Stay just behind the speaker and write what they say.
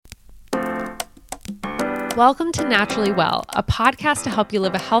Welcome to Naturally Well, a podcast to help you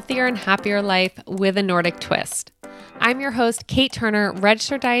live a healthier and happier life with a Nordic twist. I'm your host, Kate Turner,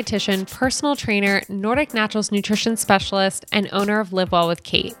 registered dietitian, personal trainer, Nordic Naturals nutrition specialist, and owner of Live Well with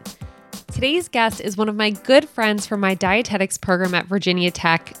Kate. Today's guest is one of my good friends from my dietetics program at Virginia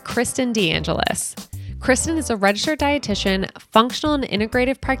Tech, Kristen DeAngelis. Kristen is a registered dietitian, functional and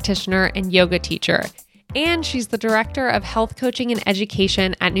integrative practitioner, and yoga teacher, and she's the director of health coaching and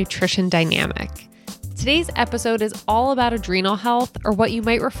education at Nutrition Dynamic. Today's episode is all about adrenal health, or what you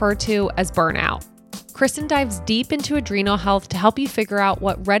might refer to as burnout. Kristen dives deep into adrenal health to help you figure out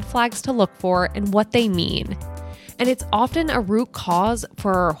what red flags to look for and what they mean. And it's often a root cause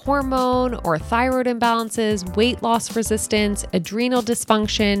for hormone or thyroid imbalances, weight loss resistance, adrenal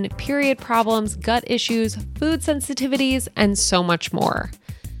dysfunction, period problems, gut issues, food sensitivities, and so much more.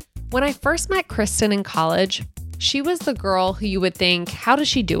 When I first met Kristen in college, she was the girl who you would think, how does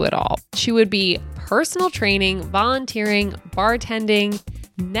she do it all? She would be personal training, volunteering, bartending,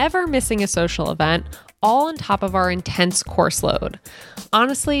 never missing a social event, all on top of our intense course load.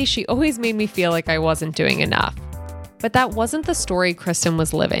 Honestly, she always made me feel like I wasn't doing enough. But that wasn't the story Kristen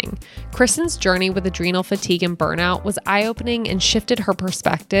was living. Kristen's journey with adrenal fatigue and burnout was eye-opening and shifted her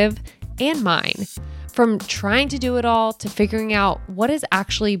perspective and mine, from trying to do it all to figuring out what is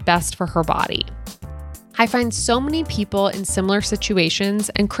actually best for her body. I find so many people in similar situations,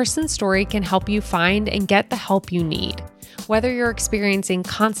 and Kristen's story can help you find and get the help you need. Whether you're experiencing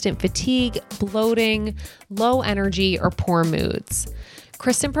constant fatigue, bloating, low energy, or poor moods,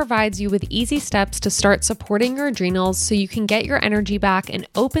 Kristen provides you with easy steps to start supporting your adrenals so you can get your energy back and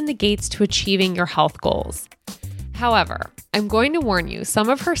open the gates to achieving your health goals. However, I'm going to warn you, some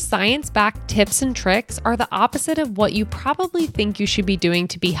of her science-backed tips and tricks are the opposite of what you probably think you should be doing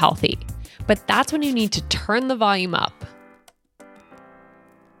to be healthy. But that's when you need to turn the volume up.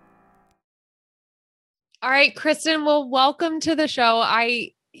 All right, Kristen, well, welcome to the show.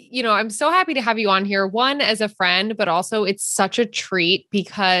 I'm so happy to have you on here. One, as a friend, but also it's such a treat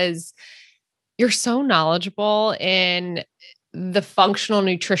because you're so knowledgeable in the functional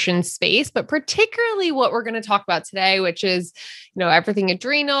nutrition space, but particularly what we're going to talk about today, which is, everything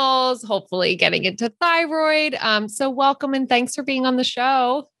adrenals, hopefully getting into thyroid. So welcome and thanks for being on the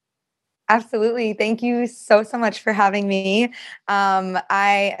show. Absolutely. Thank you so much for having me.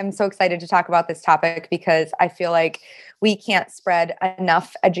 I am so excited to talk about this topic because I feel like we can't spread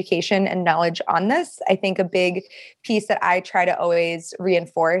enough education and knowledge on this. I think a big piece that I try to always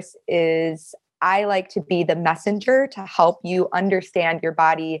reinforce is I like to be the messenger to help you understand your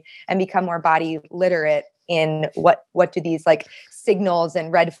body and become more body literate in what do these like signals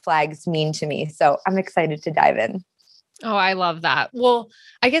and red flags mean to me. So I'm excited to dive in. Oh, I love that. Well,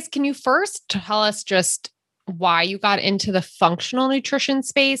 I guess, can you first tell us just why you got into the functional nutrition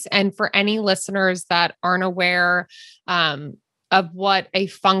space? And for any listeners that aren't aware of what a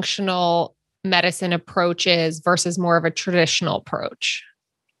functional medicine approach is versus more of a traditional approach.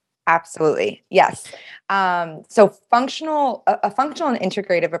 Absolutely. Yes. So a functional and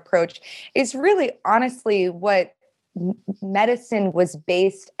integrative approach is really honestly what medicine was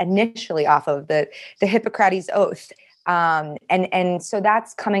based initially off of, the Hippocrates Oath. And so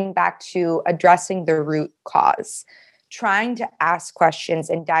that's coming back to addressing the root cause, trying to ask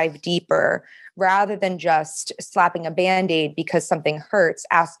questions and dive deeper rather than just slapping a Band-Aid because something hurts,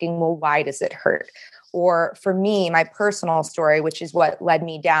 asking, well, why does it hurt? Or for me, my personal story, which is what led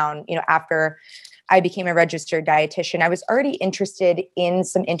me down, after I became a registered dietitian, I was already interested in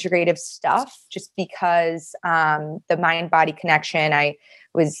some integrative stuff just because the mind-body connection, I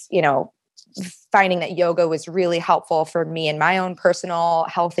was, finding that yoga was really helpful for me in my own personal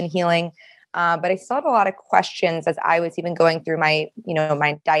health and healing. But I still had a lot of questions as I was even going through my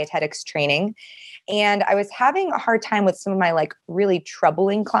dietetics training. And I was having a hard time with some of my really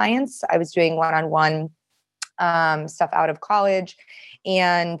troubling clients. I was doing one-on-one stuff out of college,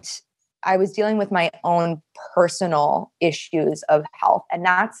 and I was dealing with my own personal issues of health. And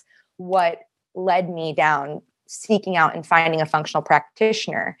that's what led me down seeking out and finding a functional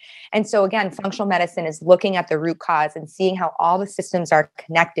practitioner. And so again, functional medicine is looking at the root cause and seeing how all the systems are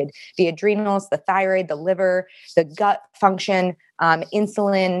connected: the adrenals, the thyroid, the liver, the gut function,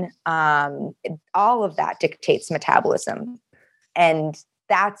 insulin, all of that dictates metabolism. And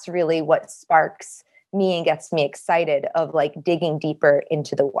that's really what sparks me and gets me excited of digging deeper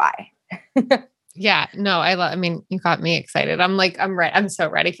into the why. Yeah, no, you got me excited. I'm ready. I'm so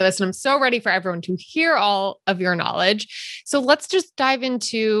ready for this. And I'm so ready for everyone to hear all of your knowledge. So let's just dive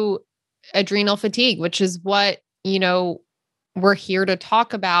into adrenal fatigue, which is what, we're here to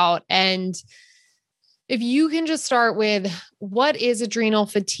talk about. And if you can just start with what is adrenal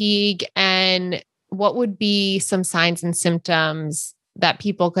fatigue and what would be some signs and symptoms that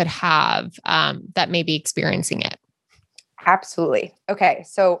people could have that may be experiencing it? Absolutely. Okay.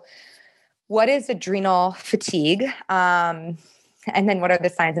 So what is adrenal fatigue? And then what are the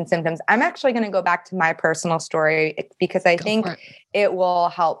signs and symptoms? I'm actually going to go back to my personal story because I think it will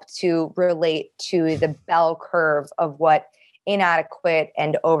help to relate to the bell curve of what inadequate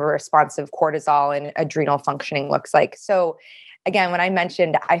and over-responsive cortisol and adrenal functioning looks like. So again, when I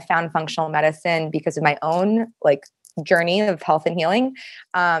mentioned I found functional medicine because of my own journey of health and healing,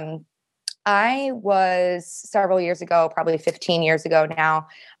 I was several years ago, probably 15 years ago now,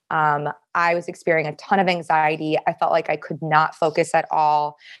 I was experiencing a ton of anxiety. I felt like I could not focus at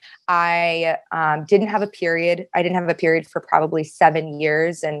all. I didn't have a period. I didn't have a period for probably 7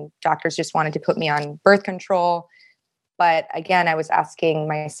 years, and doctors just wanted to put me on birth control. But again, I was asking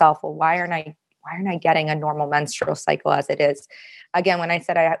myself, well, why aren't I getting a normal menstrual cycle as it is? Again, when I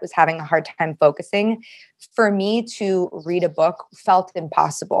said I was having a hard time focusing, for me to read a book felt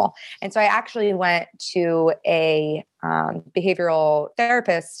impossible. And so I actually went to a behavioral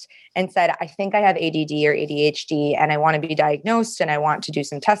therapist and said, I think I have ADD or ADHD and I want to be diagnosed and I want to do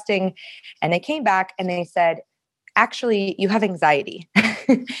some testing. And they came back and they said, actually, you have anxiety.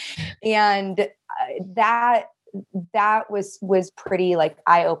 And that was pretty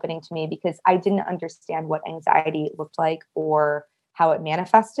eye-opening to me because I didn't understand what anxiety looked like or how it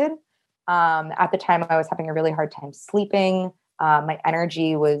manifested. At the time, I was having a really hard time sleeping. My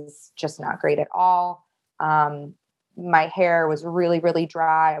energy was just not great at all. My hair was really, really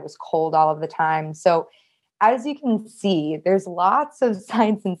dry. I was cold all of the time. So as you can see, there's lots of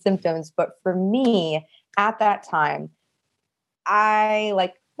signs and symptoms. But for me, at that time, I,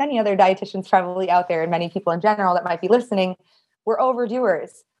 like many other dietitians probably out there and many people in general that might be listening, we're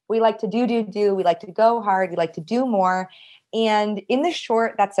overdoers. We like to do. We like to go hard. We like to do more. And in the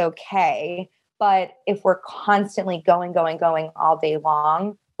short, that's okay. But if we're constantly going all day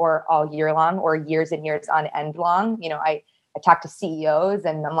long or all year long or years and years on end long, I talk to CEOs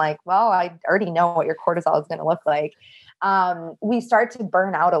and I'm like, well, I already know what your cortisol is going to look like. We start to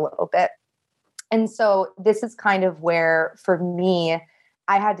burn out a little bit. And so this is kind of where, for me,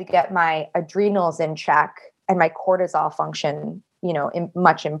 I had to get my adrenals in check and my cortisol function,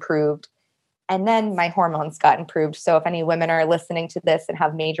 much improved. And then my hormones got improved. So if any women are listening to this and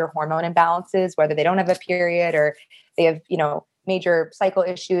have major hormone imbalances, whether they don't have a period or they have, major cycle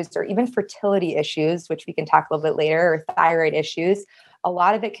issues or even fertility issues, which we can talk a little bit later, or thyroid issues, a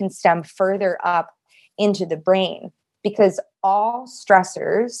lot of it can stem further up into the brain because all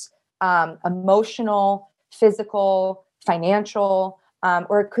stressors, emotional, physical, financial,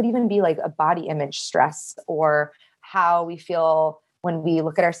 or it could even be like a body image stress or how we feel when we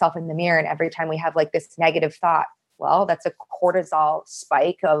look at ourselves in the mirror and every time we have like this negative thought, well, that's a cortisol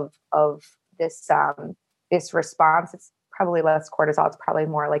spike of this response. It's probably less cortisol. It's probably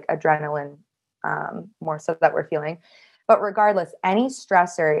more like adrenaline, more so that we're feeling. But regardless, any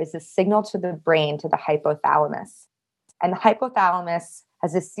stressor is a signal to the brain, to the hypothalamus. And the hypothalamus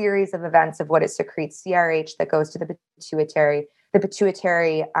has a series of events of what it secretes CRH that goes to the pituitary. The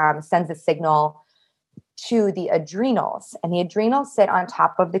pituitary sends a signal to the adrenals, and the adrenals sit on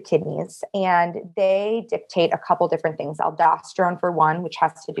top of the kidneys and they dictate a couple different things. Aldosterone for one, which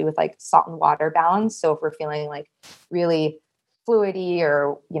has to do with like salt and water balance. So if we're feeling like really fluidy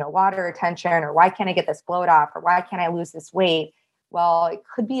or, water retention, or why can't I get this bloat off, or why can't I lose this weight? Well, it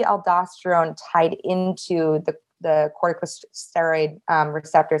could be aldosterone tied into the corticosteroid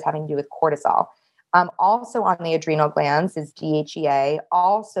receptors having to do with cortisol. Also on the adrenal glands is DHEA,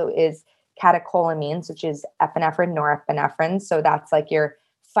 also is catecholamines, which is epinephrine, norepinephrine. So that's like your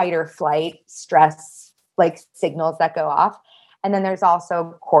fight or flight stress, like signals that go off. And then there's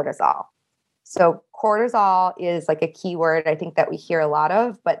also cortisol. So cortisol is like a key word I think that we hear a lot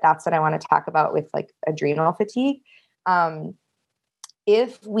of, but that's what I want to talk about with like adrenal fatigue.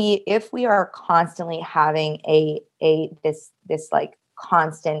 If we are constantly having this like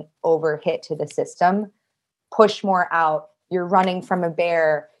constant overhit to the system, push more out, you're running from a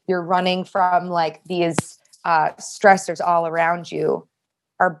bear, you're running from like these stressors all around you,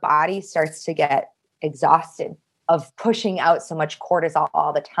 our body starts to get exhausted of pushing out so much cortisol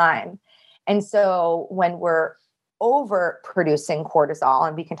all the time. And so when we're overproducing cortisol,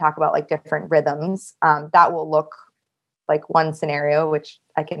 and we can talk about like different rhythms, that will look like one scenario, which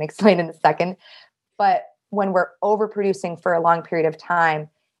I can explain in a second. But when we're overproducing for a long period of time,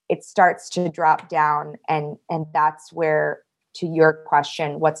 it starts to drop down. And that's where, to your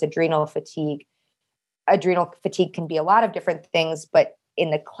question, what's adrenal fatigue? Adrenal fatigue can be a lot of different things, but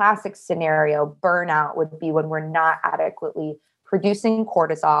in the classic scenario, burnout would be when we're not adequately producing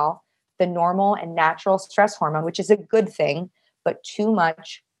cortisol. the normal and natural stress hormone, which is a good thing, but too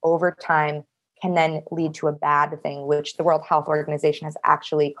much over time can then lead to a bad thing, which the World Health Organization has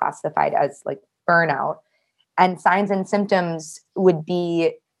actually classified as like burnout. And signs and symptoms would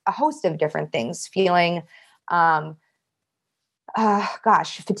be a host of different things, feeling, fatigue,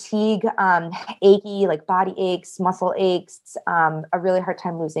 achy, like body aches, muscle aches, a really hard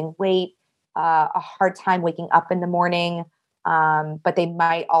time losing weight, a hard time waking up in the morning. But they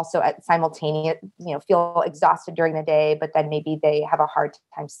might also simultaneous, feel exhausted during the day, but then maybe they have a hard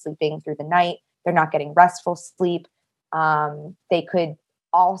time sleeping through the night. They're not getting restful sleep. They could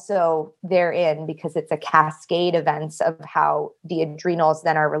also therein, because it's a cascade events of how the adrenals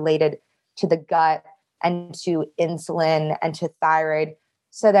then are related to the gut and to insulin and to thyroid.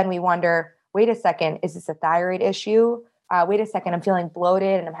 So then we wonder, wait a second, is this a thyroid issue? Wait a second, I'm feeling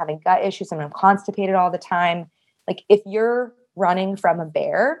bloated and I'm having gut issues and I'm constipated all the time. Like if you're running from a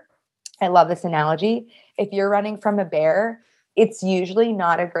bear, I love this analogy. If you're running from a bear, it's usually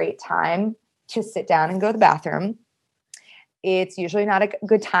not a great time to sit down and go to the bathroom. It's usually not a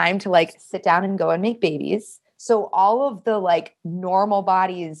good time to like sit down and go and make babies. So all of the like normal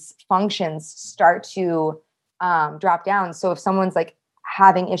body's functions start to drop down. So if someone's like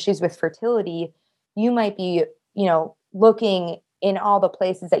having issues with fertility, you might be, looking in all the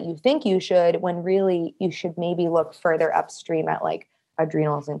places that you think you should, when really you should maybe look further upstream at like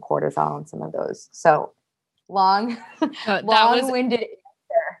adrenals and cortisol and some of those. So long-winded answer.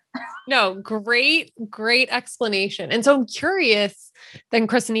 No, great explanation. And so I'm curious then,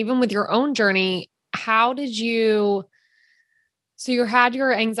 Kristen, even with your own journey, how did you had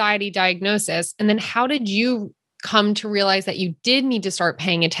your anxiety diagnosis, and then how did you come to realize that you did need to start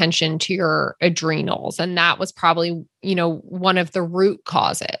paying attention to your adrenals? And that was probably, one of the root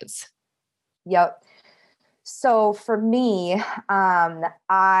causes. Yep. So for me,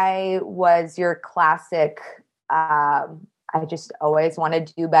 I was your classic, I just always wanted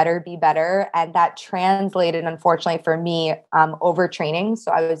to do better, be better. And that translated, unfortunately for me, overtraining.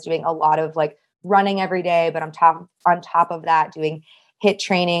 So I was doing a lot of like running every day, but on top of that, doing HIIT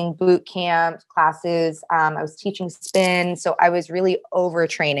training, boot camp classes. I was teaching spin. So I was really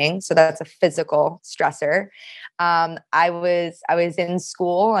overtraining. So that's a physical stressor. I was in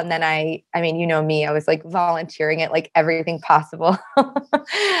school, and then I mean, you know me, I was like volunteering at like everything possible.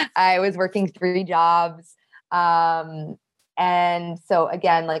 I was working 3 jobs. And so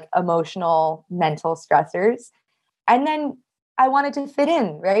again, like emotional, mental stressors. And then I wanted to fit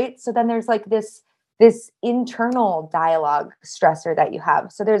in, right? So then there's like this internal dialogue stressor that you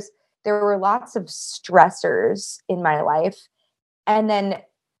have. So there were lots of stressors in my life. And then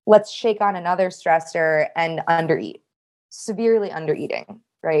let's shake on another stressor and undereat, severely undereating,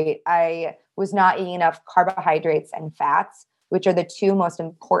 right? I was not eating enough carbohydrates and fats, which are the 2 most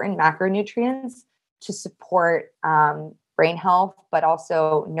important macronutrients to support brain health, but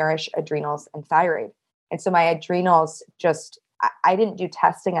also nourish adrenals and thyroid. And so my adrenals I didn't do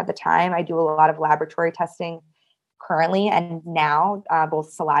testing at the time. I do a lot of laboratory testing currently and now,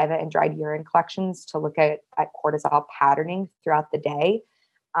 both saliva and dried urine collections to look at cortisol patterning throughout the day.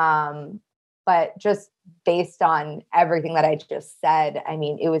 But just based on everything that I just said, I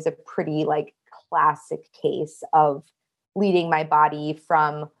mean, it was a pretty like classic case of leading my body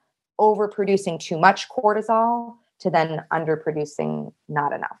from overproducing too much cortisol to then underproducing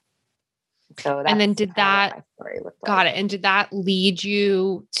not enough. So that's, and then did that, my story looked got like. it. And did that lead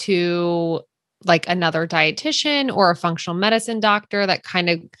you to like another dietitian or a functional medicine doctor that kind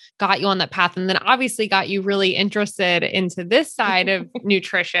of got you on that path? And then obviously got you really interested into this side of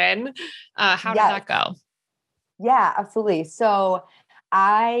nutrition. How did that go? Yeah, absolutely. So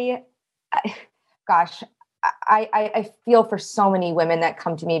I feel for so many women that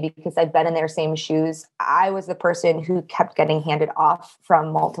come to me because I've been in their same shoes. I was the person who kept getting handed off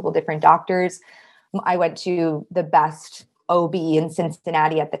from multiple different doctors. I went to the best OB in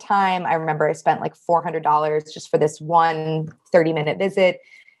Cincinnati at the time. I remember I spent like $400 just for this one 30-minute visit.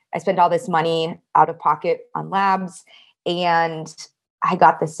 I spent all this money out of pocket on labs, and I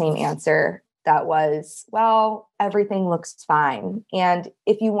got the same answer that was, well, everything looks fine. And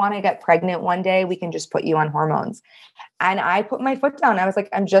if you want to get pregnant one day, we can just put you on hormones. And I put my foot down. I was like,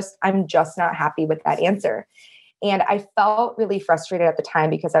 I'm just not happy with that answer. And I felt really frustrated at the time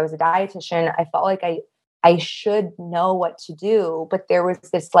because I was a dietitian. I felt like I should know what to do, but there was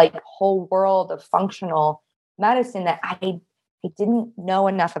this like whole world of functional medicine that I didn't know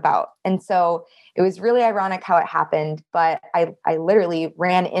enough about. And so it was really ironic how it happened, but I literally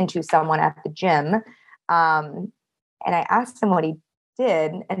ran into someone at the gym, and I asked him what he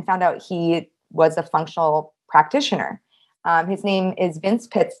did and found out he was a functional practitioner. His name is Vince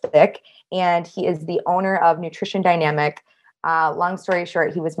Pitstick, and he is the owner of Nutrition Dynamic. Long story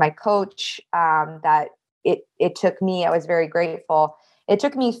short, he was my coach. That it took me, I was very grateful. It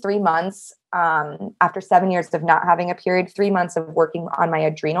took me 3 months after 7 years of not having a period, 3 months of working on my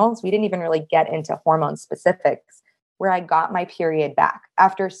adrenals. We didn't even really get into hormone specifics, where I got my period back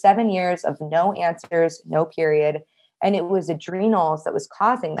after 7 years of no answers, no period. And it was adrenals that was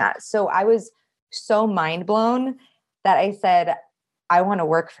causing that. So I was so mind blown that I said, I want to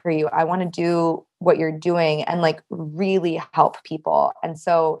work for you. I want to do what you're doing and like really help people. And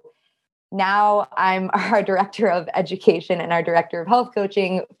so now I'm our director of education and our director of health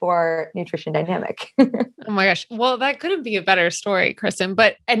coaching for Nutrition Dynamic. Oh my gosh. Well, that couldn't be a better story, Kristen.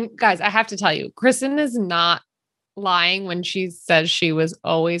 And guys, I have to tell you, Kristen is not lying when she says she was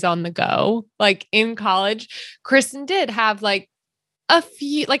always on the go. Like in college, Kristen did have like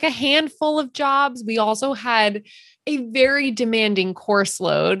a handful of jobs. We also had a very demanding course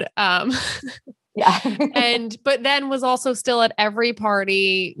load. Yeah. But then was also still at every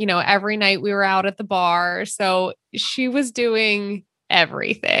party, every night we were out at the bar. So she was doing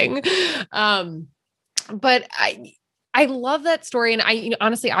everything. But I love that story. And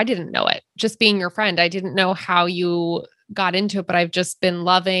honestly, I didn't know it. Just being your friend, I didn't know how you got into it, but I've just been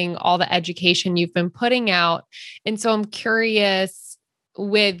loving all the education you've been putting out. And so I'm curious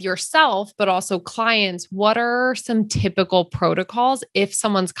with yourself, but also clients, what are some typical protocols if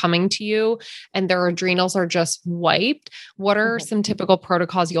someone's coming to you and their adrenals are just wiped? What are some typical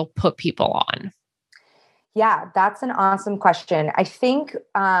protocols you'll put people on? Yeah, that's an awesome question. I think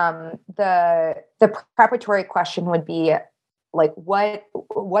the preparatory question would be like,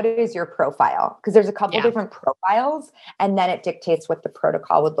 what is your profile? Because there's a couple different profiles, and then it dictates what the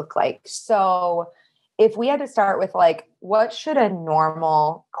protocol would look like. So if we had to start with like, what should a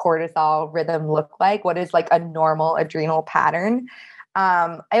normal cortisol rhythm look like? What is like a normal adrenal pattern?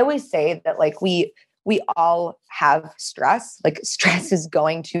 I always say that like we all have stress. Like stress is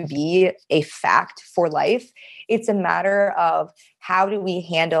going to be a fact for life. It's a matter of how do we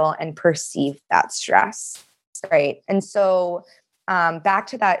handle and perceive that stress, right? And so back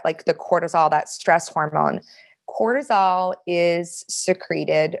to that, like the cortisol, that stress hormone. Cortisol is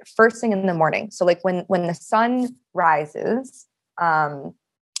secreted first thing in the morning. So like when the sun rises and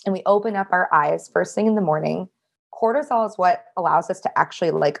we open up our eyes first thing in the morning, cortisol is what allows us to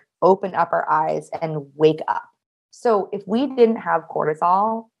actually like open up our eyes and wake up. So if we didn't have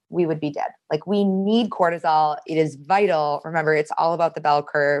cortisol, we would be dead. Like we need cortisol. It is vital. Remember, it's all about the bell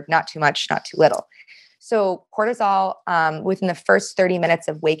curve, not too much, not too little. So cortisol, within the first 30 minutes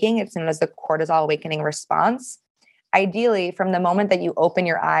of waking, it's known as the cortisol awakening response. Ideally, from the moment that you open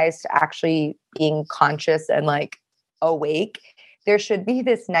your eyes to actually being conscious and like awake, there should be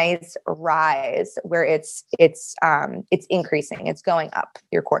this nice rise where it's increasing, it's going up,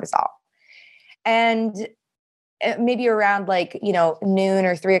 your cortisol. And maybe around like, noon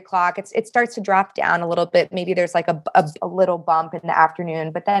or 3:00, it starts to drop down a little bit. Maybe there's like a little bump in the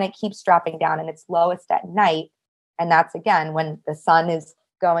afternoon, but then it keeps dropping down and it's lowest at night. And that's again, when the sun is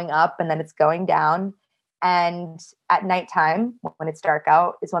going up and then it's going down. And at nighttime, when it's dark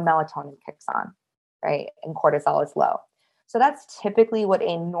out, is when melatonin kicks on, right? And cortisol is low. So that's typically what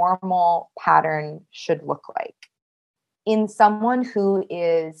a normal pattern should look like. In someone who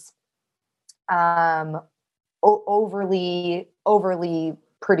is overly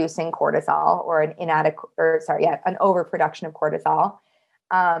producing cortisol, or an overproduction of cortisol,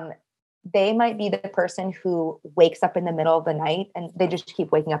 they might be the person who wakes up in the middle of the night and they just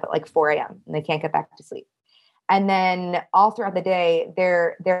keep waking up at like 4 a.m. and they can't get back to sleep. And then all throughout the day,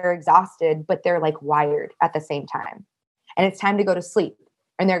 they're exhausted, but they're like wired at the same time. And it's time to go to sleep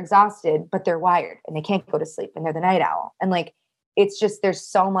and they're exhausted, but they're wired and they can't go to sleep and they're the night owl. And like, it's just, there's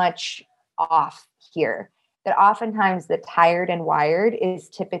so much off here that oftentimes the tired and wired is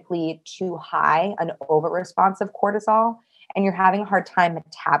typically too high, an over response of cortisol, and you're having a hard time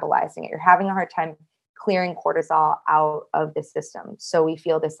metabolizing it. You're having a hard time clearing cortisol out of the system. So we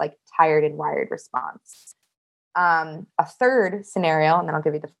feel this like tired and wired response. A third scenario, and then I'll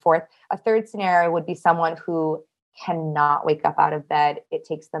give you the fourth, a third scenario would be someone who cannot wake up out of bed. It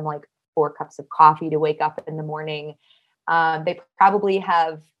takes them like 4 cups of coffee to wake up in the morning. They probably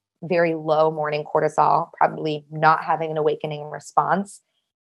have very low morning cortisol, probably not having an awakening response.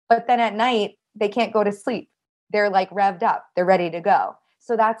 But then at night, they can't go to sleep. They're like revved up. They're ready to go.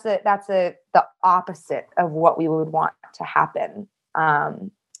 So that's the opposite of what we would want to happen.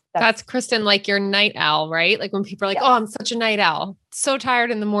 That's Kristen, like your night owl, right? Like when people are like, oh, I'm such a night owl. So tired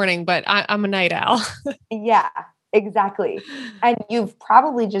in the morning, but I'm a night owl. Yeah, exactly. And you've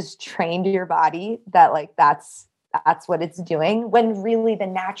probably just trained your body that like, that's that's what it's doing, when really the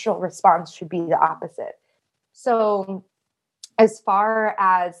natural response should be the opposite. So as far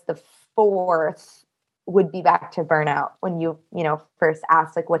as the fourth would be back to burnout, when you first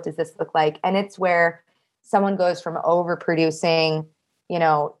ask, like, what does this look like? And it's where someone goes from overproducing,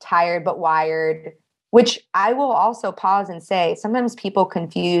 tired but wired, which I will also pause and say, sometimes people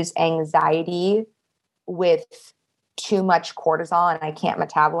confuse anxiety with too much cortisol and I can't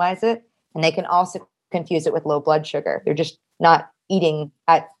metabolize it. And they can also confuse it with low blood sugar. They're just not eating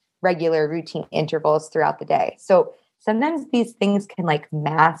at regular routine intervals throughout the day. So sometimes these things can like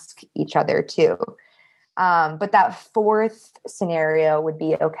mask each other too. But that fourth scenario would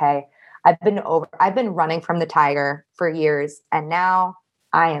be, okay, I've been running from the tiger for years and now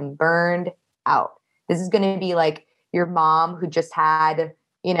I am burned out. This is going to be like your mom who just had,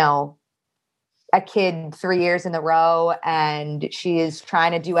 a kid 3 years in a row and she is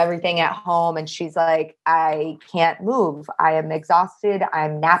trying to do everything at home. And she's like, I can't move. I am exhausted.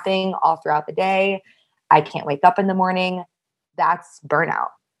 I'm napping all throughout the day. I can't wake up in the morning. That's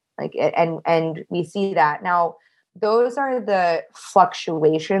burnout. And we see that. Now, those are the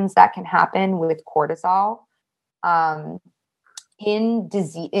fluctuations that can happen with cortisol in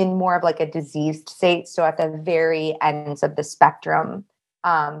more of like a diseased state. So at the very ends of the spectrum,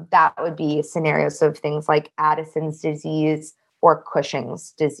 that would be scenarios of things like Addison's disease or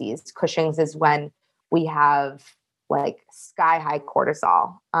Cushing's disease. Cushing's is when we have like sky high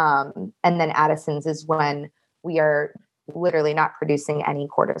cortisol. And then Addison's is when we are literally not producing any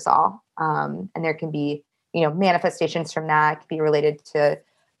cortisol. And there can be, manifestations from that. It could be related to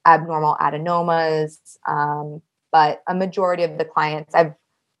abnormal adenomas. But a majority of the clients, I've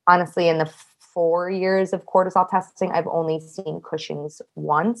honestly, in the 4 years of cortisol testing, I've only seen Cushing's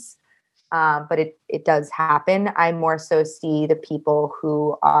once, but it does happen. I more so see the people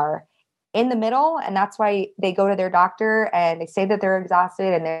who are in the middle, and that's why they go to their doctor and they say that they're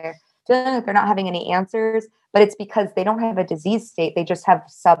exhausted and they're feeling like they're not having any answers, but it's because they don't have a disease state. They just have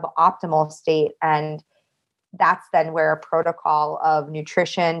suboptimal state. And that's then where a protocol of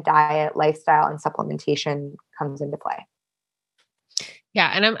nutrition, diet, lifestyle, and supplementation comes into play.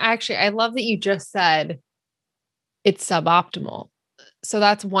 Yeah. And I love that you just said it's suboptimal. So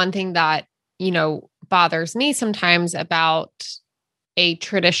that's one thing that, bothers me sometimes about a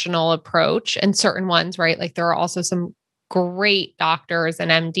traditional approach and certain ones, right? Like there are also some great doctors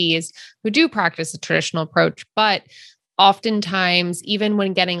and MDs who do practice a traditional approach, but oftentimes, even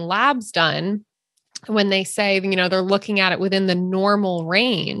when getting labs done, when they say, they're looking at it within the normal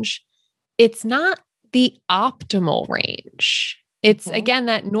range, it's not the optimal range. It's again,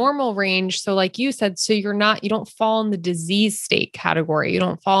 that normal range. So like you said, so you don't fall in the disease state category. You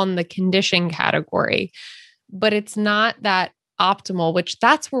don't fall in the condition category, but it's not that optimal, which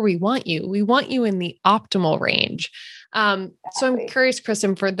that's where we want you. We want you in the optimal range. So I'm curious,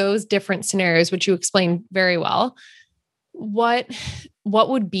 Kristen, for those different scenarios, which you explained very well, what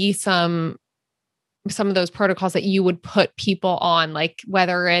would be some of those protocols that you would put people on, like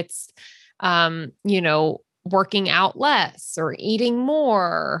whether it's, working out less or eating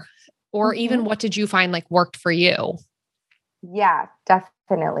more, or even what did you find like worked for you? Yeah,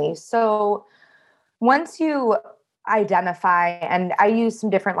 definitely. So once you identify, and I use some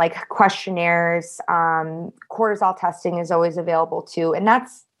different like questionnaires, cortisol testing is always available too. And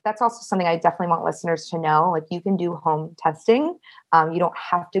that's also something I definitely want listeners to know. Like you can do home testing. You don't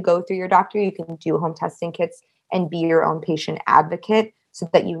have to go through your doctor. You can do home testing kits and be your own patient advocate so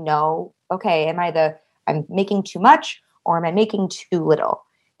that okay, I'm making too much or am I making too little?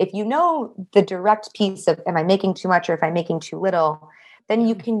 If you know the direct piece of am I making too much or if I'm making too little, then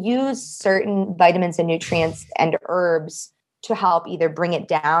you can use certain vitamins and nutrients and herbs to help either bring it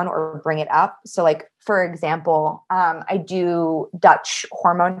down or bring it up. So like, for example, I do Dutch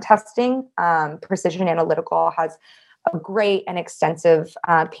hormone testing. Precision Analytical has a great and extensive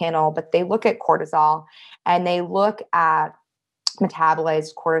panel, but they look at cortisol and they look at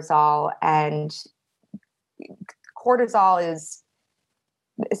metabolized cortisol, and cortisol is,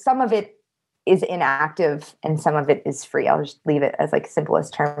 some of it is inactive and some of it is free. I'll just leave it as like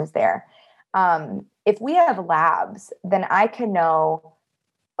simplest terms there. If we have labs, then I can know,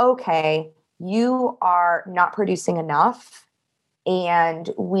 okay, you are not producing enough and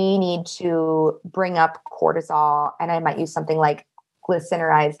we need to bring up cortisol. And I might use something like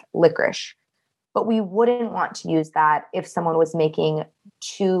glycinized licorice, but we wouldn't want to use that if someone was making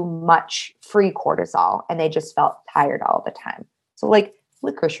too much free cortisol and they just felt tired all the time. So like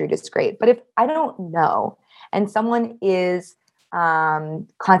licorice root is great, but if I don't know and someone is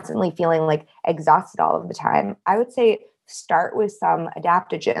constantly feeling like exhausted all of the time, I would say start with some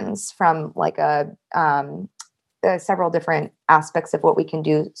adaptogens from like a several different aspects of what we can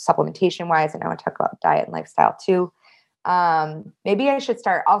do supplementation wise. And I want to talk about diet and lifestyle too. Maybe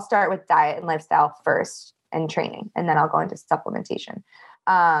I'll start with diet and lifestyle first and training, and then I'll go into supplementation.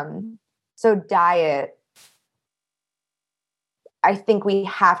 So diet, I think we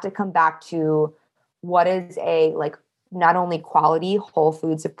have to come back to what is a not only quality whole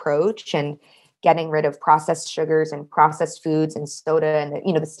foods approach and getting rid of processed sugars and processed foods and soda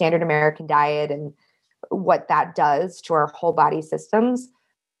and the standard American diet and what that does to our whole body systems,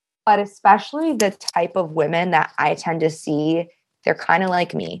 but especially the type of women that I tend to see, they're kind of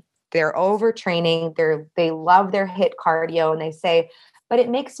like me. They're overtraining. They love their HIIT cardio, and they say, but it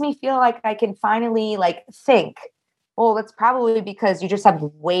makes me feel like I can finally think. Well, that's probably because you just have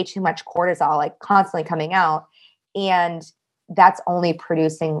way too much cortisol, constantly coming out. And that's only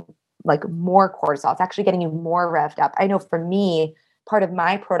producing more cortisol. It's actually getting you more revved up. I know for me, part of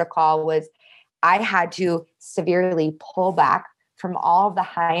my protocol was I had to severely pull back from all of the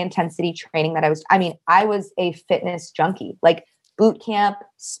high intensity training that I was a fitness junkie, boot camp,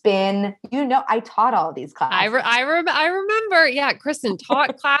 spin, I taught all of these classes. I remember. Yeah. Kristen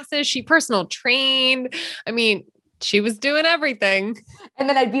taught classes. She personal trained. I mean, she was doing everything. And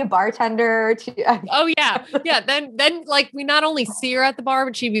then I'd be a bartender too. Oh yeah. Yeah. Then we not only see her at the bar,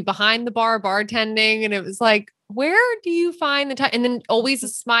 but she'd be behind the bar bartending. And it was where do you find the time? And then always a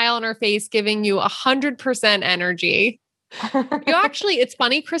smile on her face, giving you 100% energy. You actually, it's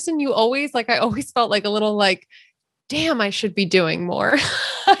funny, Kristen, you always I always felt a little damn, I should be doing more.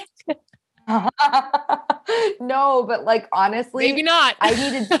 No, but honestly, maybe not. I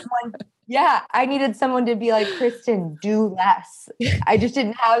needed someone. Yeah. I needed someone to be Kristen, do less. I just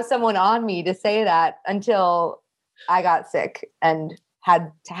didn't have someone on me to say that until I got sick and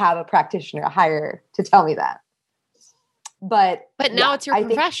had to have a practitioner hire to tell me that. But now it's your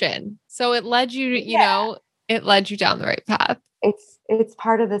profession. So it led you, it led you down the right path. It's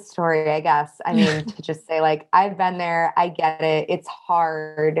part of the story, I guess. I mean, to just say I've been there, I get it. It's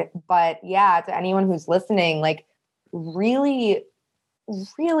hard, but yeah, to anyone who's listening, really,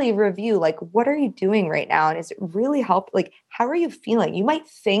 really review, what are you doing right now? And is it really how are you feeling? You might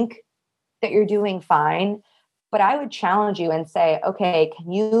think that you're doing fine, but I would challenge you and say, okay,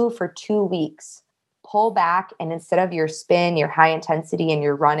 can you for 2 weeks pull back and instead of your spin, your high intensity and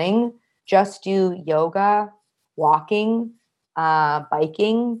your running, just do yoga, walking,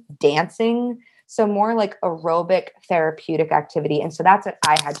 biking, dancing. So more aerobic therapeutic activity. And so that's what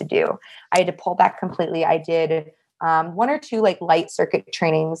I had to do. I had to pull back completely. I did 1 or 2 light circuit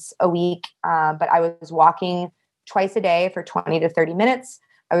trainings a week. But I was walking twice a day for 20 to 30 minutes.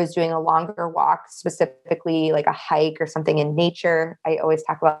 I was doing a longer walk, specifically a hike or something in nature. I always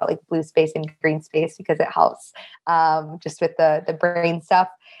talk about blue space and green space because it helps just with the brain stuff.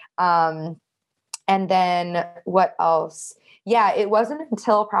 And then what else? Yeah, it wasn't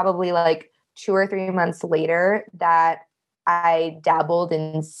until probably 2 or 3 months later that I dabbled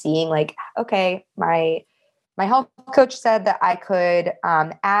in seeing okay, my health coach said that I could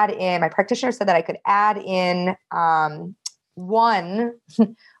add in, my practitioner said that I could add in one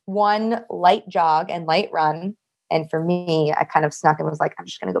light jog and light run. And for me, I kind of snuck and was I'm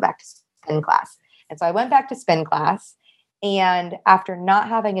just going to go back to spin class. And so I went back to spin class. And after not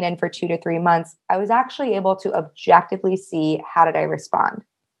having it in for 2 to 3 months, I was actually able to objectively see how did I respond.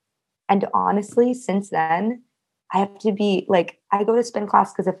 And honestly, since then, I have to be I go to spin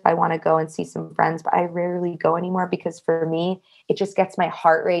class because if I want to go and see some friends, but I rarely go anymore because for me, it just gets my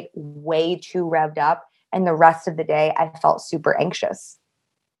heart rate way too revved up. And the rest of the day, I felt super anxious.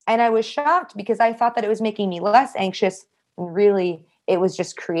 And I was shocked because I thought that it was making me less anxious. And really, it was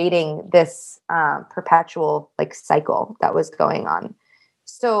just creating this perpetual cycle that was going on.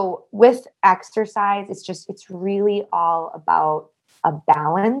 So with exercise, it's really all about a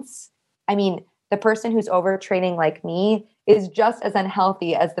balance. I mean, the person who's overtraining like me is just as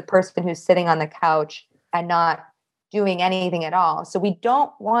unhealthy as the person who's sitting on the couch and not doing anything at all. So we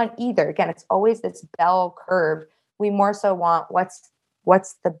don't want either. Again, it's always this bell curve. We more so want what's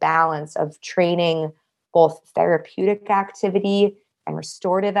the balance of training both therapeutic activity and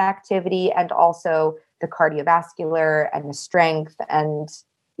restorative activity, and also the cardiovascular and the strength and,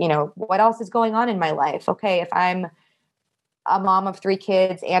 what else is going on in my life? Okay, if I'm a mom of 3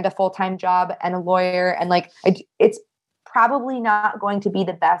 kids and a full-time job and a lawyer and it's probably not going to be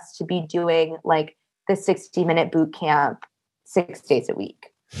the best to be doing the 60-minute boot camp 6 days a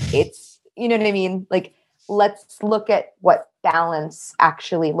week. It's, you know what I mean? Let's look at what balance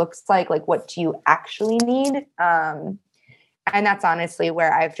actually looks like. What do you actually need? And that's honestly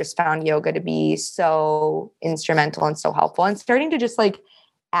where I've just found yoga to be so instrumental and so helpful, and starting to just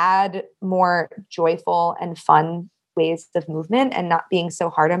add more joyful and fun ways of movement and not being so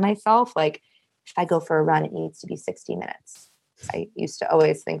hard on myself. Like if I go for a run, it needs to be 60 minutes. I used to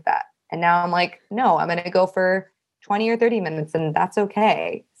always think that. And now I'm like, no, I'm going to go for 20 or 30 minutes and that's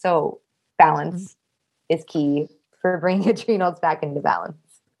okay. So balance is key for bringing adrenals back into balance.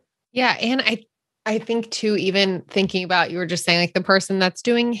 Yeah. And I think too, even thinking about, you were just saying like the person that's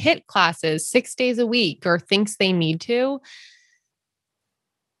doing HIIT classes 6 days a week or thinks they need to,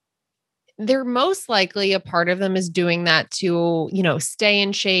 they're most likely, a part of them is doing that to, stay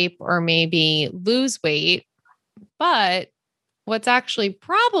in shape or maybe lose weight. But what's actually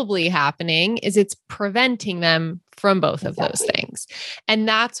probably happening is it's preventing them from both of those things. And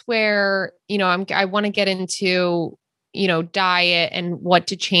that's where, I want to get into, diet and what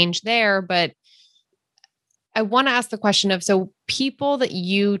to change there. But I want to ask the question of, so people that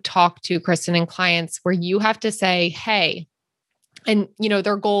you talk to, Kristen, and clients where you have to say, hey, and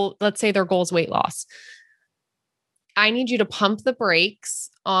their goal, let's say their goal is weight loss. I need you to pump the brakes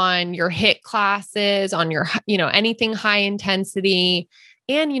on your HIIT classes, on your, anything high intensity.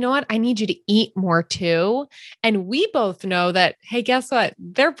 And you know what? I need you to eat more too. And we both know that, hey, guess what?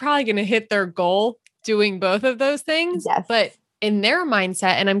 They're probably going to hit their goal doing both of those things. Yes. But in their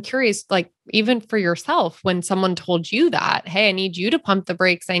mindset, and I'm curious, like even for yourself, when someone told you that, hey, I need you to pump the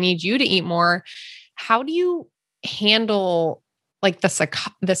brakes, I need you to eat more. How do you handle like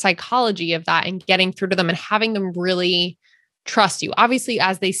the psychology of that and getting through to them and having them really trust you? Obviously,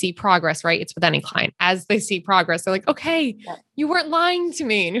 as they see progress, right? It's with any client. As they see progress, they're like, okay, you weren't lying to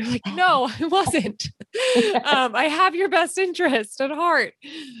me. And you're like, no, I wasn't. I have your best interest at heart.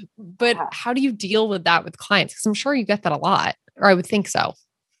 But how do you deal with that with clients? Because I'm sure you get that a lot, or I would think so.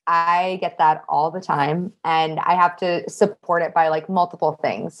 I get that all the time. And I have to support it by like multiple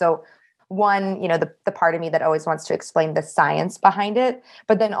things. So one, the part of me that always wants to explain the science behind it,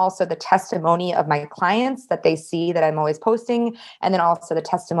 but then also the testimony of my clients that they see that I'm always posting. And then also the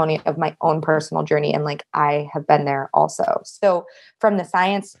testimony of my own personal journey. And like, I have been there also. So from the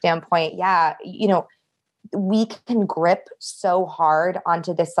science standpoint, we can grip so hard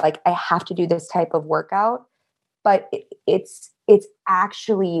onto this, like, I have to do this type of workout, but it's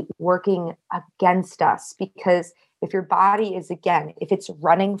actually working against us, because if your body is, again, if it's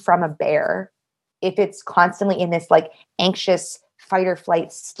running from a bear, if it's constantly in this like anxious fight or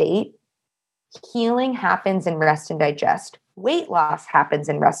flight state, healing happens in rest and digest. Weight loss happens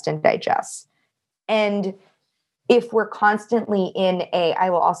in rest and digest. And if we're constantly in I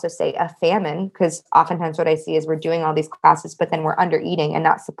will also say a famine, because oftentimes what I see is we're doing all these classes, but then we're under eating and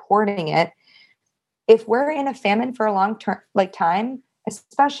not supporting it. If we're in a famine for a long term, like time,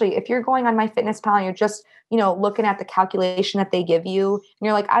 especially if you're going on MyFitnessPal and you're just, looking at the calculation that they give you, and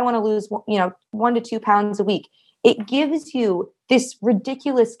you're like, I want to lose, 1 to 2 pounds a week. It gives you this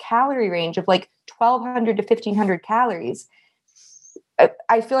ridiculous calorie range of like 1,200 to 1,500 calories.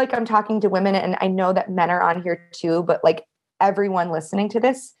 I feel like I'm talking to women, and I know that men are on here too, but like everyone listening to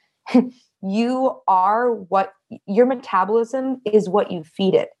this, your metabolism is what you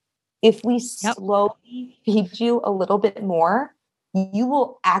feed it. If we slowly feed you a little bit more, you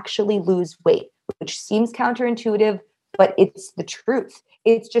will actually lose weight, which seems counterintuitive, but it's the truth.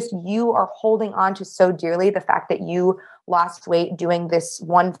 It's just you are holding on to so dearly the fact that you lost weight doing this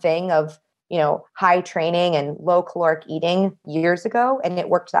one thing of, high training and low caloric eating years ago. And it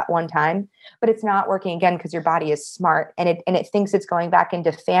worked that one time, but it's not working again because your body is smart and it thinks it's going back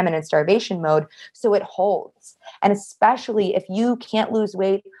into famine and starvation mode. So it holds. And especially if you can't lose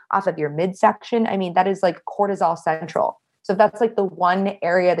weight off of your midsection, I mean, that is like cortisol central. So if that's like the one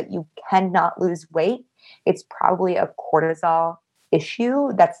area that you cannot lose weight, it's probably a cortisol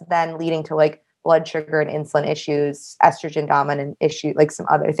issue that's then leading to like blood sugar and insulin issues, estrogen dominant issue, like some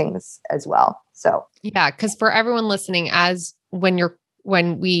other things as well. So yeah, because for everyone listening,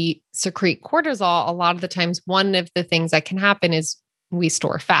 when we secrete cortisol, a lot of the times one of the things that can happen is we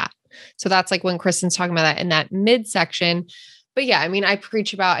store fat. So that's like when Kristen's talking about that in that midsection. But yeah, I mean, I feel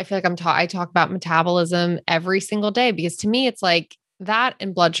like I talk about metabolism every single day, because to me, it's like that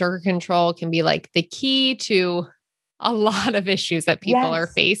and blood sugar control can be like the key to a lot of issues that people are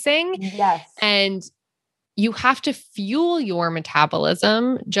facing. Yes. And you have to fuel your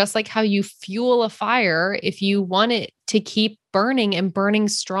metabolism just like how you fuel a fire if you want it to keep burning and burning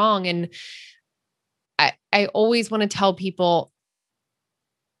strong. And I always want to tell people,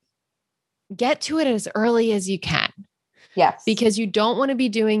 get to it as early as you can. Yes. Because you don't want to be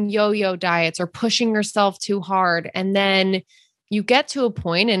doing yo-yo diets or pushing yourself too hard. And then you get to a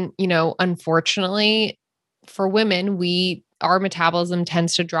point, and, unfortunately for women, our metabolism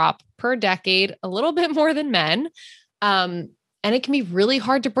tends to drop per decade a little bit more than men. And it can be really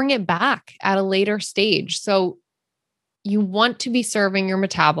hard to bring it back at a later stage. So you want to be serving your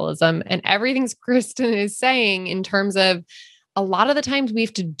metabolism, and everything Kristen is saying in terms of a lot of the times we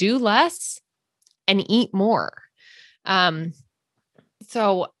have to do less and eat more.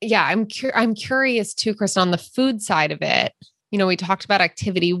 So yeah, I'm curious too, Kristen, on the food side of it. We talked about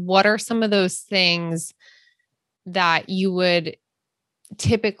activity. What are some of those things that you would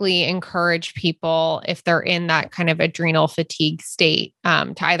typically encourage people if they're in that kind of adrenal fatigue state,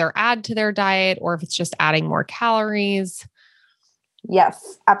 to either add to their diet, or if it's just adding more calories?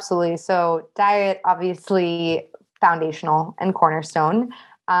 Yes, absolutely. So diet, obviously foundational and cornerstone.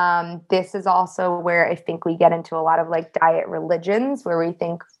 This is also where I think we get into a lot of like diet religions, where we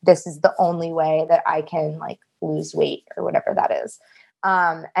think this is the only way that I can like lose weight or whatever that is.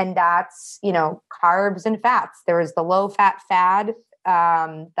 And that's, carbs and fats. There was the low fat fad.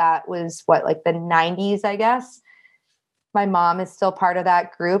 That was like the 90s, I guess. My mom is still part of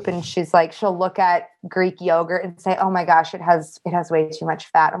that group, and she's like, she'll look at Greek yogurt and say, "Oh my gosh, it has way too much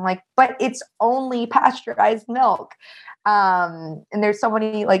fat." I'm like, but it's only pasteurized milk. And there's so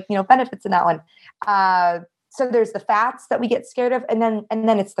many benefits in that one. So there's the fats that we get scared of, and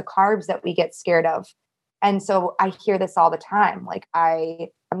then it's the carbs that we get scared of. And so I hear this all the time. Like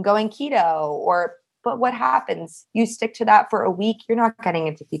I'm going keto, but what happens? You stick to that for a week, you're not getting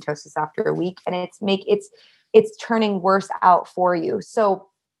into ketosis after a week, and it's turning worse out for you. So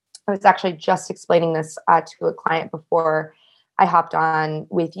I was actually just explaining this to a client before I hopped on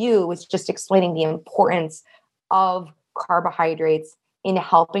with you, was just explaining the importance of carbohydrates in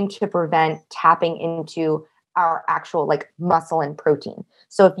helping to prevent tapping into our actual muscle and protein.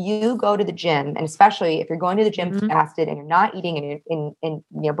 So if you go to the gym, and especially if you're going to the gym fasted and you're not eating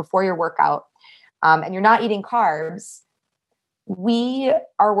in before your workout, and you're not eating carbs, we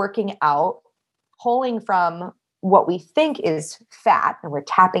are working out pulling from what we think is fat, and we're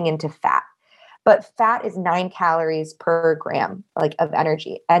tapping into fat. But fat is 9 calories per gram of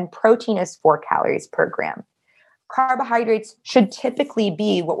energy, and protein is 4 calories per gram. Carbohydrates should typically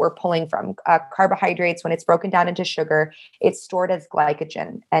be what we're pulling from. Carbohydrates, when it's broken down into sugar, it's stored as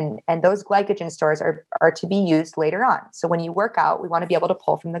glycogen, and those glycogen stores are to be used later on. So when you work out, we want to be able to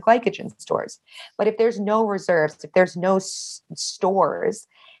pull from the glycogen stores. But if there's no reserves, if there's no stores,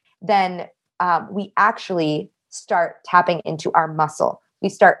 then we actually start tapping into our muscle. We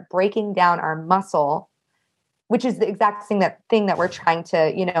start breaking down our muscle, which is the exact thing that we're trying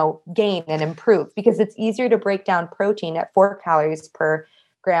to, gain and improve, because it's easier to break down protein at 4 calories per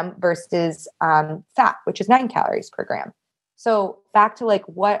gram versus fat, which is 9 calories per gram. So back to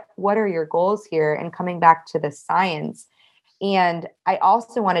what are your goals here, and coming back to the science. And I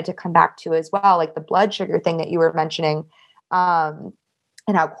also wanted to come back to as well, the blood sugar thing that you were mentioning,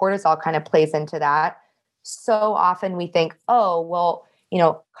 and how cortisol kind of plays into that. So often we think, oh, well,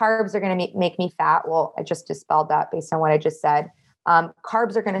 carbs are going to make me fat. Well, I just dispelled that based on what I just said.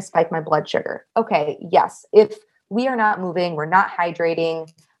 Carbs are going to spike my blood sugar. Okay. Yes. If we are not moving, we're not hydrating,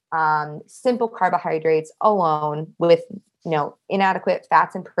 simple carbohydrates alone with, inadequate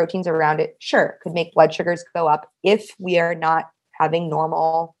fats and proteins around it, sure, could make blood sugars go up if we are not having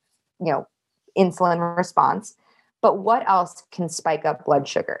normal, insulin response. But what else can spike up blood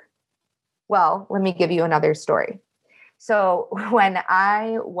sugar? Well, let me give you another story. So when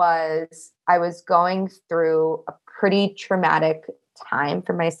I was going through a pretty traumatic time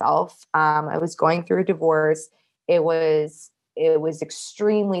for myself. I was going through a divorce. It was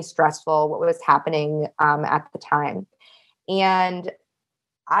extremely stressful what was happening at the time. And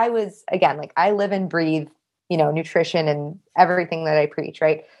I was, again, I live and breathe, nutrition and everything that I preach,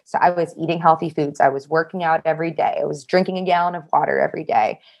 right? So I was eating healthy foods. I was working out every day. I was drinking a gallon of water every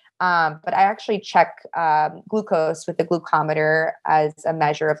day. But I actually check glucose with the glucometer as a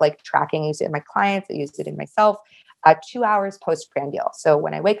measure of tracking. I use it in my clients. I use it in myself. 2 hours postprandial. So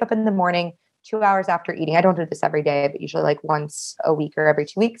when I wake up in the morning, 2 hours after eating, I don't do this every day, but usually once a week or every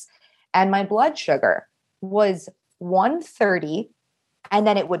 2 weeks. And my blood sugar was 130, and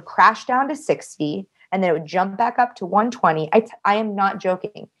then it would crash down to 60, and then it would jump back up to 120. I am not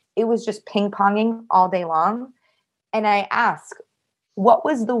joking. It was just ping-ponging all day long. And I ask, what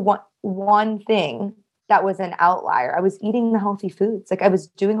was the one thing that was an outlier? I was eating the healthy foods. I was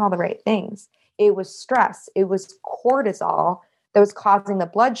doing all the right things. It was stress. It was cortisol that was causing the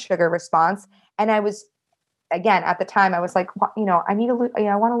blood sugar response. And I was, again, at the time, I was I need to lose,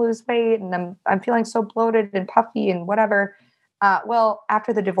 I want to lose weight, and I'm feeling so bloated and puffy and whatever. Well,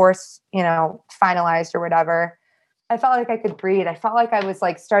 after the divorce, finalized or whatever, I felt like I could breathe. I felt like I was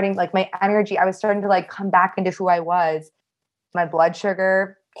starting, my energy, I was starting to come back into who I was. My blood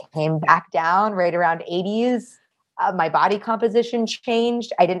sugar came back down right around 80s. my body composition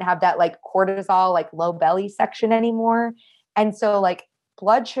changed. I didn't have that like cortisol, like low belly section anymore. And so like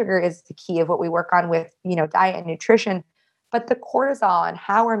blood sugar is the key of what we work on with, diet and nutrition. But the cortisol and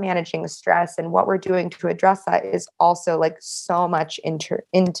how we're managing the stress and what we're doing to address that is also like so much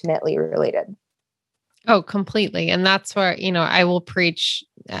intimately related. Oh, completely. And that's where, I will preach.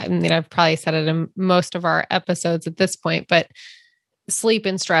 I mean, I've probably said it in most of our episodes at this point, but sleep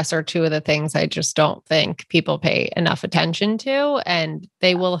and stress are two of the things I just don't think people pay enough attention to. And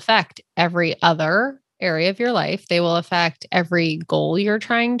they will affect every other area of your life. They will affect every goal you're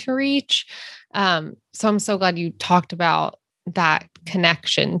trying to reach. So I'm so glad you talked about that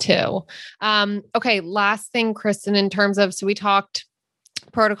connection too. Okay. Last thing, Kristen, in terms of, so we talked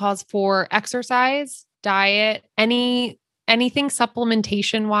protocols for exercise, diet, anything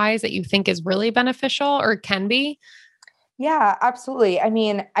supplementation wise that you think is really beneficial or can be? Yeah, absolutely. I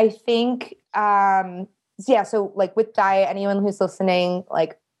mean, I think, so like with diet, anyone who's listening,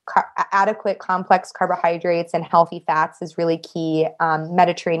 like adequate complex carbohydrates and healthy fats is really key.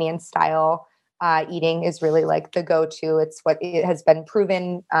 Mediterranean style eating is really like the go-to. It's what it has been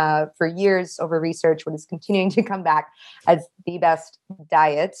proven for years over research, what is continuing to come back as the best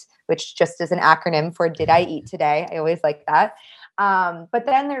diet, which just is an acronym for Did I Eat Today? I always like that. But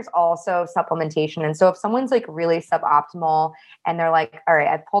then there's also supplementation. And so if someone's like really suboptimal and they're like, all right,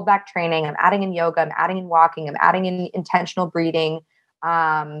 I've pulled back training, I'm adding in yoga, I'm adding in walking, I'm adding in intentional breathing.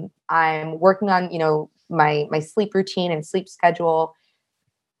 I'm working on, my sleep routine and sleep schedule.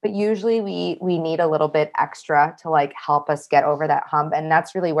 But usually we need a little bit extra to like help us get over that hump. And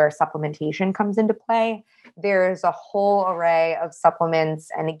that's really where supplementation comes into play. There's a whole array of supplements.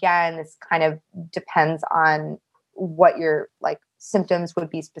 And again, this kind of depends on what your like symptoms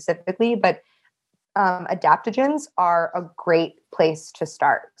would be specifically, but adaptogens are a great place to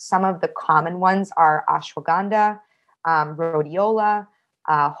start. Some of the common ones are ashwagandha, rhodiola,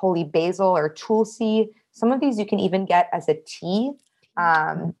 holy basil or tulsi. Some of these you can even get as a tea.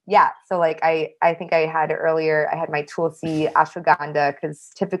 So like I think I had earlier, I had my tulsi ashwagandha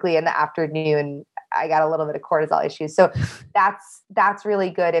because typically in the afternoon I got a little bit of cortisol issues. So that's really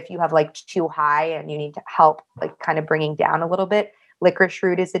good if you have like too high and you need to help like kind of bringing down a little bit. Licorice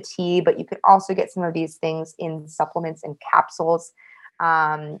root is a tea, but you can also get some of these things in supplements and capsules.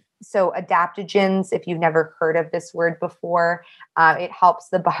 So adaptogens, if you've never heard of this word before, it helps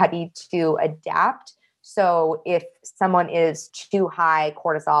the body to adapt. So if someone is too high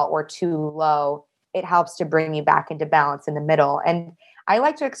cortisol or too low, it helps to bring you back into balance in the middle. And I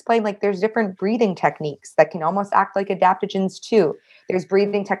like to explain, like, there's different breathing techniques that can almost act like adaptogens too. There's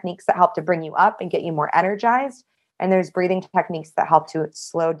breathing techniques that help to bring you up and get you more energized. And there's breathing techniques that help to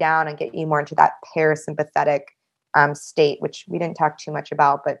slow down and get you more into that parasympathetic state, which we didn't talk too much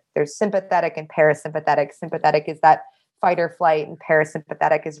about, but there's sympathetic and parasympathetic. Sympathetic is that fight or flight, and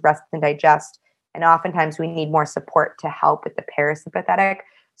parasympathetic is rest and digest. And oftentimes we need more support to help with the parasympathetic.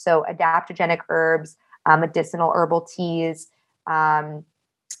 So adaptogenic herbs, medicinal herbal teas.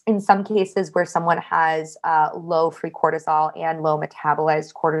 In some cases where someone has low free cortisol and low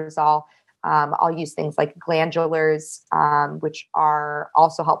metabolized cortisol, I'll use things like glandulars, which are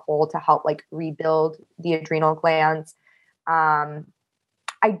also helpful to help like rebuild the adrenal glands.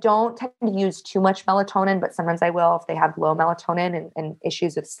 I don't tend to use too much melatonin, but sometimes I will if they have low melatonin and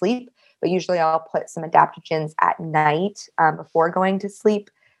issues with sleep. But usually I'll put some adaptogens at night before going to sleep.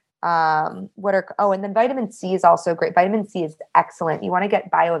 And then vitamin C is also great. Vitamin C is excellent. You want to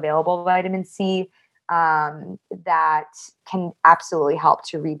get bioavailable vitamin C that can absolutely help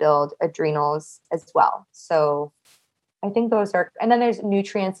to rebuild adrenals as well. So I think those are, and then there's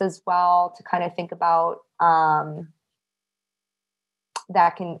nutrients as well to kind of think about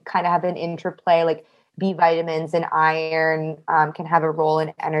that can kind of have an interplay, like B vitamins and iron can have a role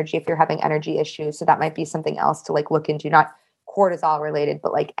in energy if you're having energy issues. So that might be something else to like look into, not cortisol related,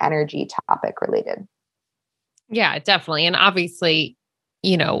 but like energy topic related. Yeah, definitely. And obviously,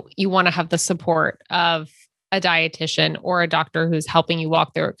 you want to have the support of a dietitian or a doctor who's helping you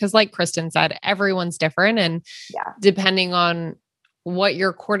walk through it. Because like Kristen said, everyone's different. And depending on what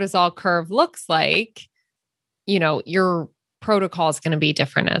your cortisol curve looks like, your protocol is going to be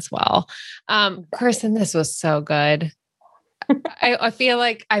different as well. Kristen, this was so good. I feel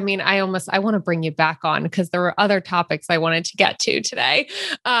like, I want to bring you back on because there were other topics I wanted to get to today.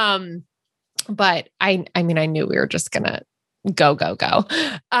 But I knew we were just going to go.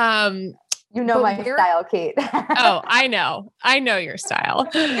 My style, Kate. Oh, I know your style.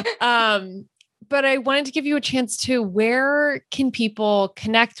 But I wanted to give you a chance to, where can people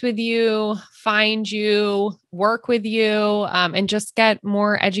connect with you, find you, work with you, and just get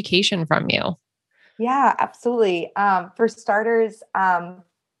more education from you? Yeah, absolutely. For starters,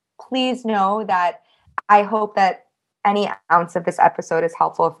 please know that I hope that any ounce of this episode is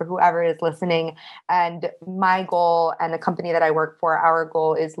helpful for whoever is listening. And my goal and the company that I work for, our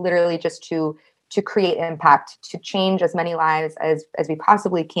goal is literally just to create impact, to change as many lives as we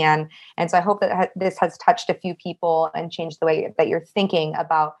possibly can. And so I hope that this has touched a few people and changed the way that you're thinking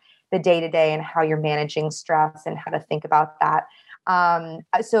about the day-to-day and how you're managing stress and how to think about that.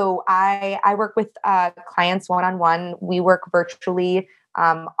 So I work with clients one-on-one. We work virtually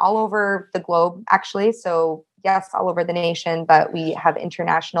all over the globe, actually. So yes, all over the nation, but we have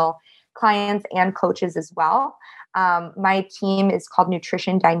international clients and coaches as well. My team is called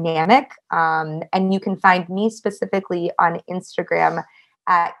Nutrition Dynamic, and you can find me specifically on Instagram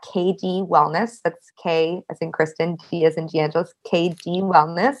at KD Wellness. That's K as in Kristen, D as in DeAngelis, KD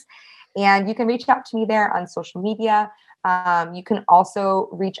Wellness. And you can reach out to me there on social media. You can also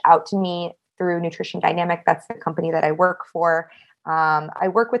reach out to me through Nutrition Dynamic. That's the company that I work for. I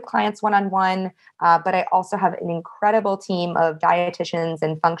work with clients one-on-one, but I also have an incredible team of dietitians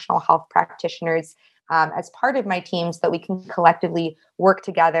and functional health practitioners as part of my team so that we can collectively work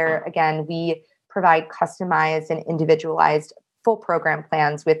together. Again, we provide customized and individualized full program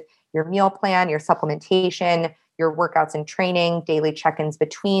plans with your meal plan, your supplementation, your workouts and training, daily check-ins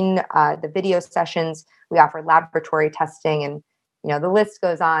between the video sessions. We offer laboratory testing, and the list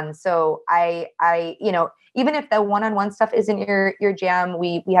goes on. So I even if the one-on-one stuff isn't your jam,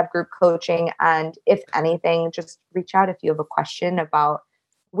 we have group coaching, and if anything, just reach out if you have a question about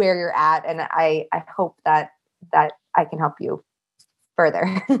where you're at, and I hope that I can help you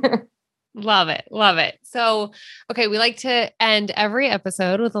further. Love it. Love it. So, okay. We like to end every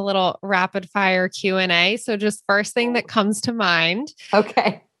episode with a little rapid fire Q&A. So just first thing that comes to mind.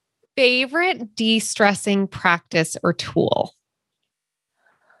 Okay. Favorite de-stressing practice or tool?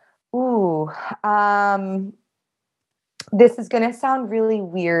 Ooh, this is going to sound really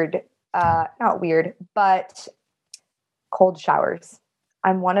weird. Not weird, but cold showers.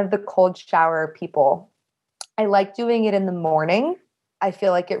 I'm one of the cold shower people. I like doing it in the morning. I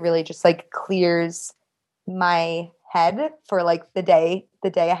feel like it really just like clears my head for like the day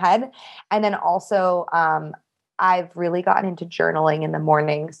ahead. And then also, I've really gotten into journaling in the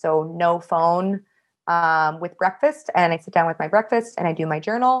morning. So no phone, with breakfast, and I sit down with my breakfast and I do my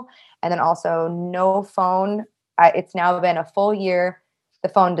journal. And then also no phone. It's now been a full year. The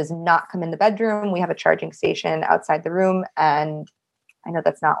phone does not come in the bedroom. We have a charging station outside the room, and I know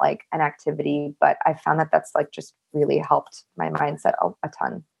that's not like an activity, but I found that that's like just really helped my mindset a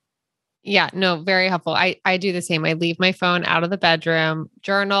ton. Yeah, no, very helpful. I do the same. I leave my phone out of the bedroom,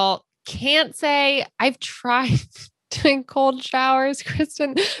 journal. Can't say I've tried doing cold showers,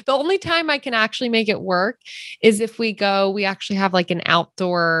 Kristen. The only time I can actually make it work is if we actually have like an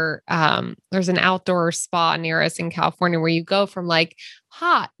outdoor, there's an outdoor spa near us in California where you go from like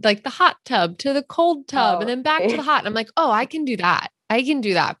the hot tub to the cold tub and then back to the hot. And I'm like, oh, I can do that.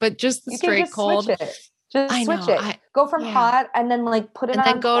 But just the straight cold. Switch it. Just switch it. Go from hot and then like put it and on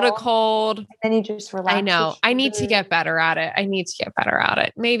then go cold, to cold. And then you just relax. I know. I need to get better at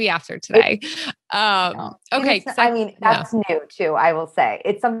it. Maybe after today. Okay. That's new too. I will say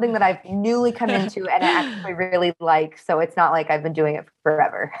it's something that I've newly come into and I actually really like. So it's not like I've been doing it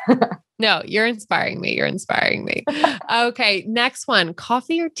forever. No, you're inspiring me. Okay. Next one,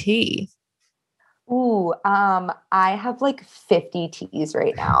 coffee or tea? Ooh, I have like 50 teas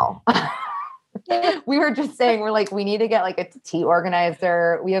right now. We were just saying, we're like, we need to get like a tea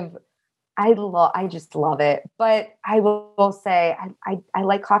organizer. I just love it. But I will say I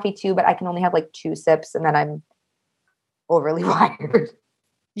like coffee too, but I can only have like 2 sips and then I'm overly wired.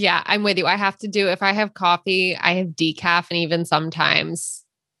 Yeah, I'm with you. If I have coffee, I have decaf, and even sometimes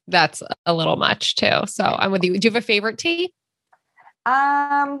that's a little much too. So I'm with you. Do you have a favorite tea?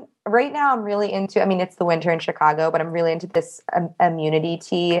 Right now I'm really into, it's the winter in Chicago, but I'm really into this immunity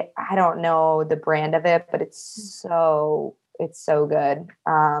tea. I don't know the brand of it, but it's so good.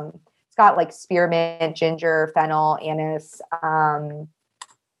 It's got like spearmint, ginger, fennel, anise,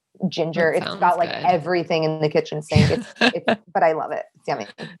 ginger. It's got like everything in the kitchen sink. But I love it. It's yummy.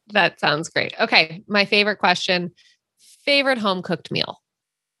 That sounds great. Okay. My favorite question, favorite home cooked meal.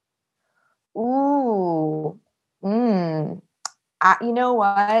 Ooh. You know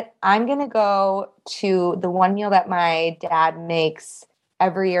what? I'm going to go to the one meal that my dad makes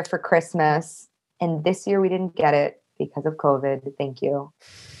every year for Christmas. And this year we didn't get it because of COVID. Thank you.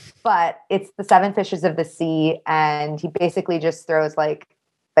 But it's the 7 fishes of the sea. And he basically just throws but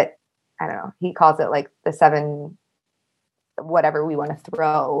I don't know. He calls it like the 7, whatever we want to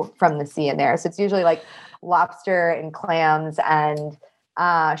throw from the sea in there. So it's usually like lobster and clams and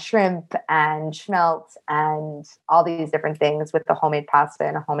shrimp and schmelz and all these different things with the homemade pasta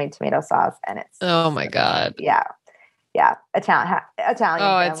and a homemade tomato sauce. And it's oh my God. Yeah. Italian. Oh,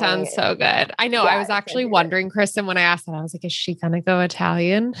 family. it sounds so good. I know. Yeah, I was actually wondering, Kristen, when I asked that, I was like, is she going to go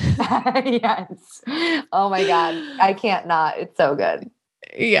Italian? Yes. Oh my God. I can't not. It's so good.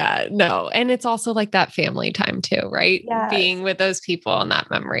 Yeah, no. And it's also like that family time too, right? Yes. Being with those people and that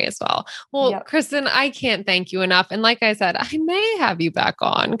memory as well. Well, Yep. Kristen, I can't thank you enough. And like I said, I may have you back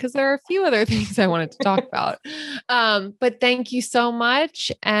on because there are a few other things I wanted to talk about. But thank you so much.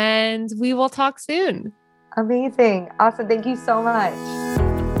 And we will talk soon. Amazing. Awesome. Thank you so much.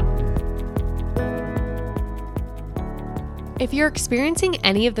 If you're experiencing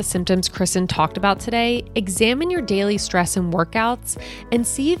any of the symptoms Kristen talked about today, examine your daily stress and workouts and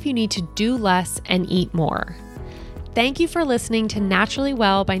see if you need to do less and eat more. Thank you for listening to Naturally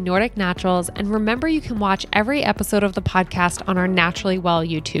Well by Nordic Naturals, and remember you can watch every episode of the podcast on our Naturally Well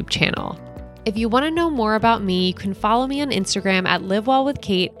YouTube channel. If you want to know more about me, you can follow me on Instagram at Live Well with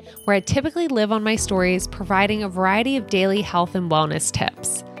Kate, where I typically live on my stories, providing a variety of daily health and wellness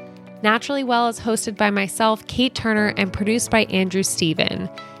tips. Naturally Well is hosted by myself, Kate Turner, and produced by Andrew Steven.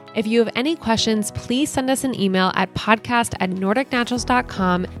 If you have any questions, please send us an email at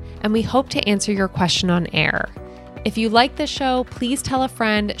podcast@nordicnaturals.com, and we hope to answer your question on air. If you like the show, please tell a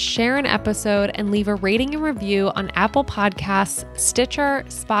friend, share an episode, and leave a rating and review on Apple Podcasts, Stitcher,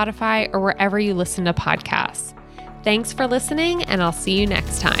 Spotify, or wherever you listen to podcasts. Thanks for listening, and I'll see you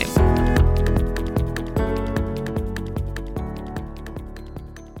next time.